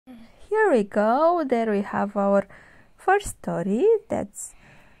here we go. There we have our first story. That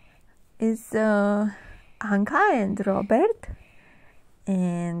is Anka and Robert.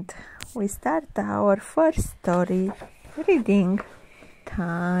 And we start our first story reading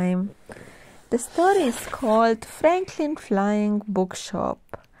time. The story is called Franklin Flying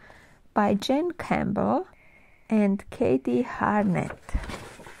Bookshop by Jane Campbell and Katie Harnett.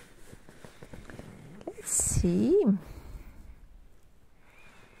 Let's see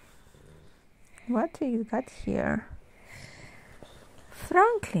what we got here.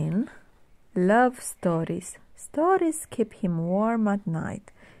 Franklin loves stories. Stories keep him warm at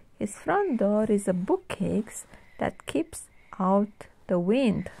night. His front door is a bookcase that keeps out the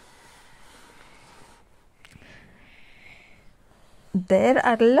wind. There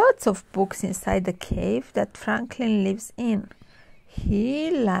are lots of books inside the cave that Franklin lives in. He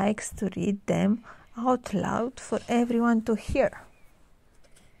likes to read them out loud for everyone to hear.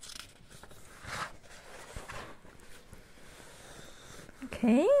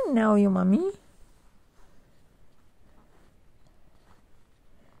 Okay, now you, mommy.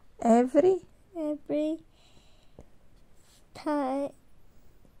 Every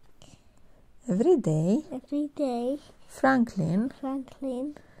day, Franklin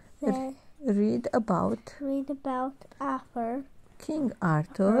read about King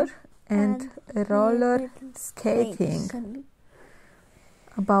Arthur and roller skating,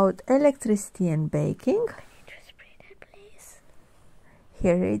 about electricity and baking.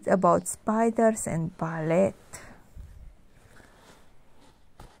 He reads about spiders and ballet,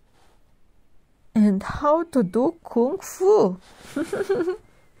 and how to do kung fu.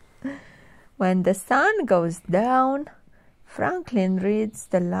 When the sun goes down, Franklin reads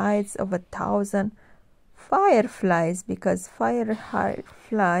the lights of 1,000 fireflies, because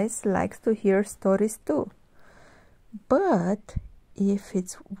fireflies likes to hear stories too. But if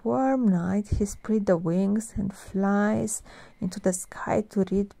it's warm night, he spreads the wings and flies into the sky to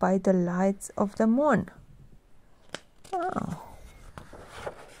read by the lights of the moon. Oh.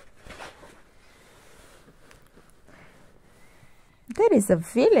 There is a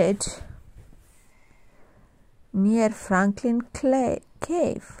village near Franklin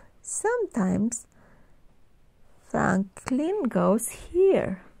Cave. Sometimes Franklin goes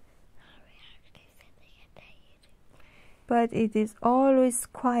here, but it is always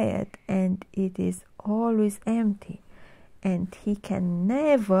quiet and it is always empty, and he can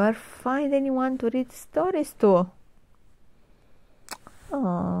never find anyone to read stories to.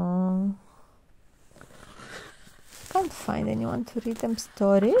 Oh, can't find anyone to read them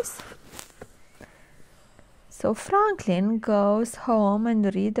stories. So Franklin goes home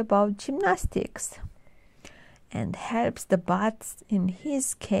and read about gymnastics and helps the bats in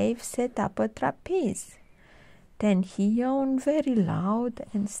his cave set up a trapeze. Then he yawned very loud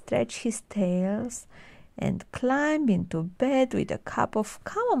and stretched his tails and climbed into bed with a cup of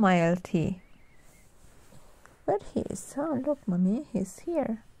chamomile tea. Where he is? Oh, look, mommy, he's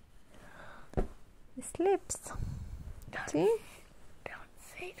here. He sleeps. See? Don't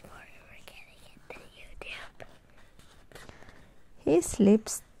say it more. We're getting into YouTube. He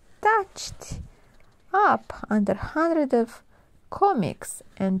sleeps touched up under hundreds of comics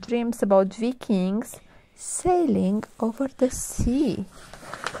and dreams about Vikings sailing over the sea.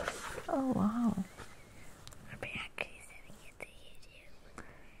 Oh, wow. We're actually sending it to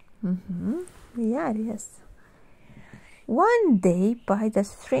YouTube. Yeah, yes. One day by the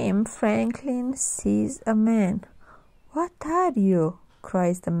stream, Franklin sees a man. "What are you?"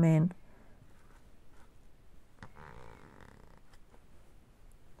 cries the man.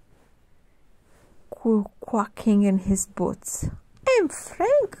 Quacking in his boots. "I'm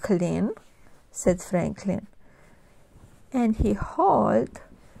Franklin," said Franklin, and he held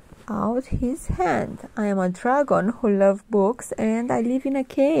out his hand. "I am a dragon who loves books, and I live in a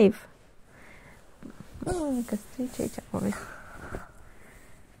cave."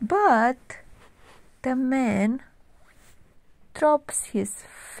 But the man drops his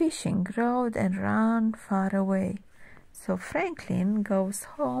fishing rod and runs far away. So Franklin goes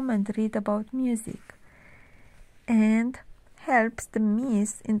home and reads about music and helps the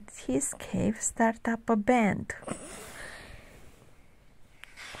mice in his cave start up a band.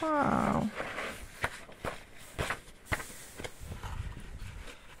 Wow.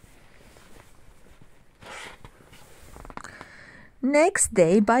 Next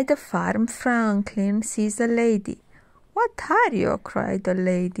day by the farm, Franklin sees a lady. "What are you?" cried the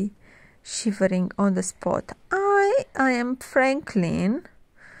lady, shivering on the spot. I am Franklin,"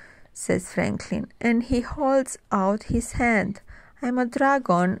 says Franklin, and he holds out his hand. "I'm a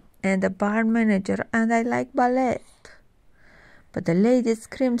dragon and a bar manager, and I like ballet." but the lady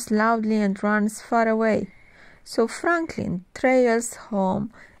screams loudly and runs far away. So Franklin trails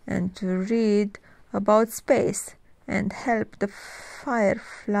home and to read about space and help the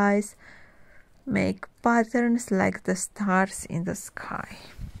fireflies make patterns like the stars in the sky.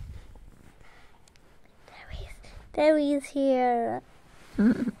 Debbie's here.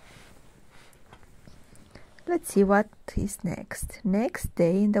 Let's see what is next. Next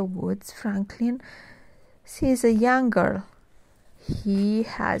day in the woods, Franklin sees a young girl. He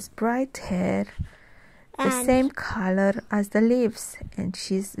has bright hair, the same color as the leaves, and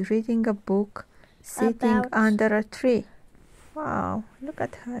she's reading a book sitting under a tree. Wow, look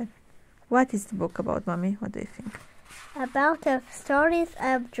at her. What is the book about, Mommy? What do you think? About the stories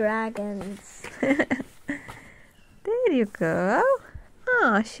of dragons. There you go.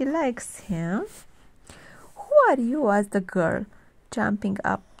 Ah, she likes him. Who are you? Asked the girl, jumping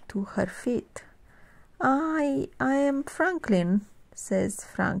up to her feet. I am Franklin, says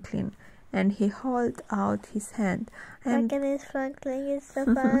Franklin, and he holds out his hand. Franklin is the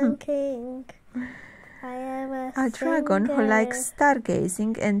fun king. I am a dragon who likes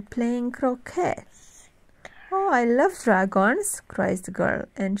stargazing and playing croquet. Oh, I love dragons, cries the girl,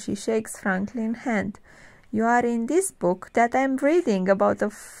 and she shakes Franklin's hand. You are in this book that I'm reading about a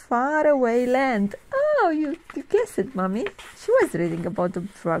faraway land. Oh, you guessed it, Mommy. She was reading about the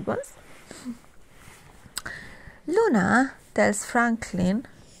dragons. Luna tells Franklin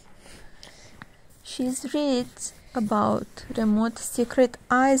she's read about remote secret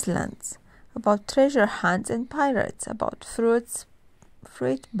islands, about treasure hunts and pirates, about fruit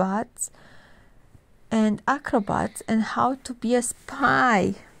bats and acrobats, and how to be a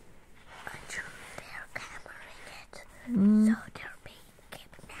spy. So they're being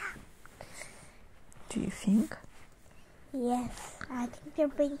kidnapped. Do you think? Yes, I think they're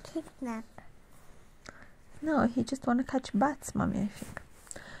being kidnapped. No, he just want to catch bats, Mommy, I think.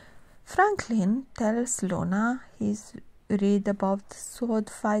 Franklin tells Luna he's read about sword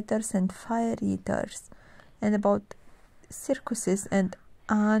fighters and fire eaters, and about circuses and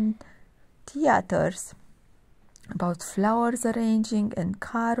theaters, about flowers arranging and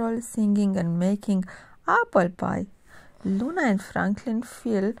carols singing and making apple pie. Luna and Franklin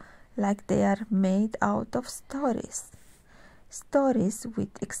feel like they are made out of stories. Stories with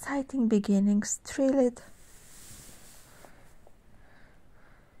exciting beginnings,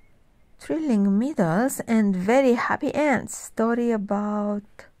 thrilling middles, and very happy ends. Story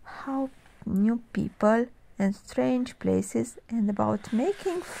about how new people and strange places, and about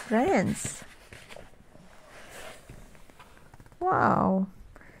making friends. Wow!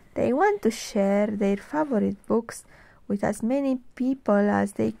 They want to share their favorite books with as many people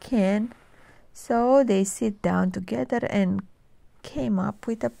as they can, so they sit down together and came up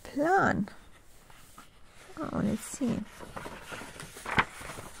with a plan. Oh, let's see.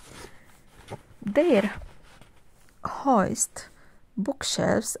 They hoist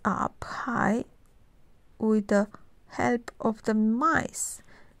bookshelves up high with the help of the mice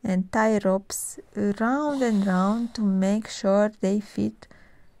and tie ropes round and round to make sure they fit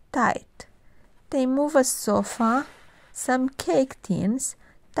tight. They move a sofa, some cake tins,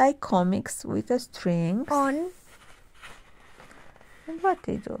 tie comics with a string on. And what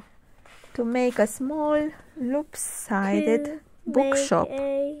they do? To make a small loop-sided bookshop.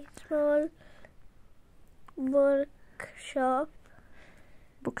 A small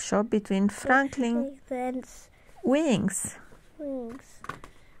bookshop between Franklin's wings.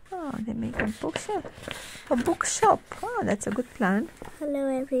 Oh, they make a bookshop. A bookshop. Oh, that's a good plan. Hello,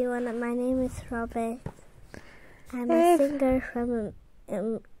 everyone. My name is Robert. I'm a singer from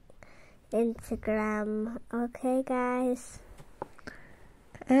Instagram. Okay, guys.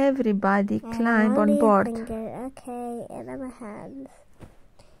 Everybody climb on board. Okay, and my hands.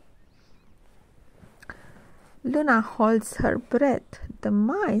 Luna holds her breath. The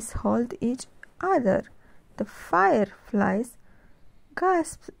mice hold each other. The fireflies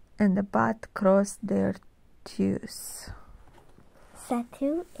gasp and the bat cross their teeth.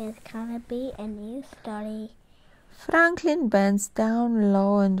 Satu is gonna be a new story. Franklin bends down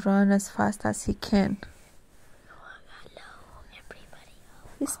low and runs as fast as he can. Hello, everybody.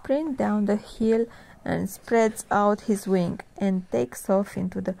 He sprints down the hill and spreads out his wing and takes off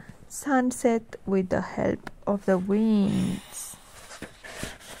into the sunset with the help of the winds.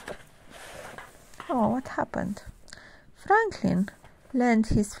 Oh, what happened? Franklin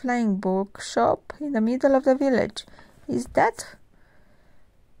landed his flying bookshop in the middle of the village. Is that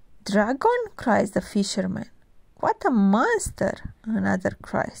dragon? Cries the fisherman. What a monster! Another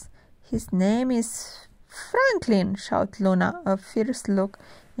cries. His name is Franklin, shouts Luna, a fierce look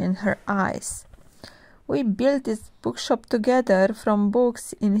in her eyes. We built this bookshop together from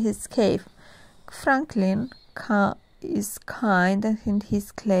books in his cave. Franklin is kind and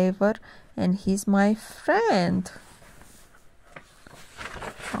he's clever and he's my friend.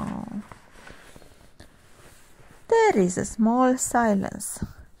 Oh. There is a small silence.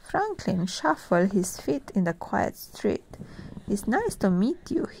 Franklin shuffled his feet in the quiet street. "It's nice to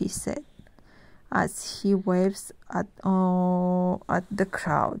meet you," he said, as he waves at the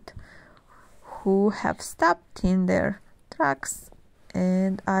crowd, who have stopped in their tracks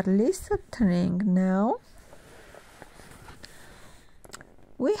and are listening now.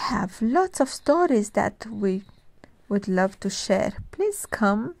 "We have lots of stories that we would love to share. Please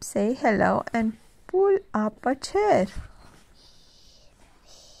come, say hello, and pull up a chair."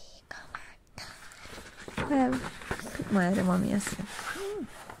 Well, mai are mami asta.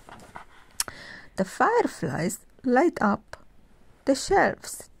 The fireflies light up the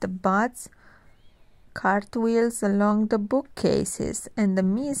shelves. The bats cartwheels along the bookcases, and the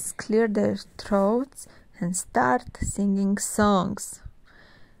mice clear their throats and start singing songs.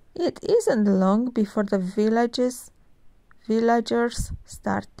 It isn't long before the villagers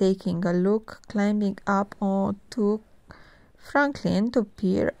start taking a look, climbing up onto Franklin to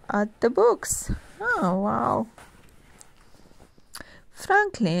peer at the books. Oh, wow.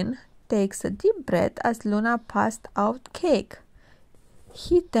 Franklin takes a deep breath as Luna passed out cake.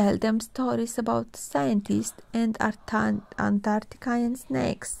 He tells them stories about scientists and Antarctica and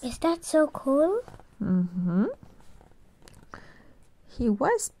snakes. Is that so cool? Mm-hmm. He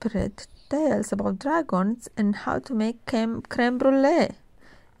whispered tales about dragons and how to make creme brulee.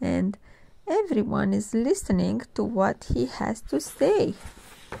 And everyone is listening to what he has to say.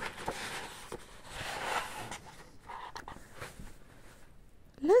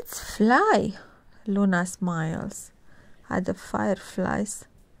 "Let's fly," Luna smiles at the fireflies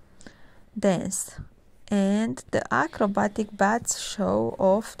dance, and the acrobatic bats show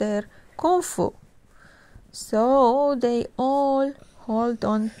off their kung fu. So they all hold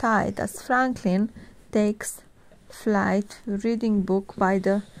on tight as Franklin takes flight, reading book by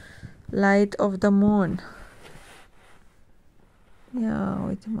the light of the moon. Yeah,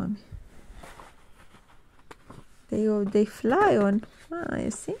 wait, mommy. They fly on.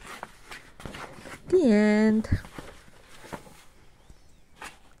 You see? The end.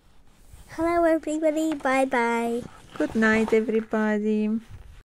 Hello, everybody. Bye-bye. Good night, everybody.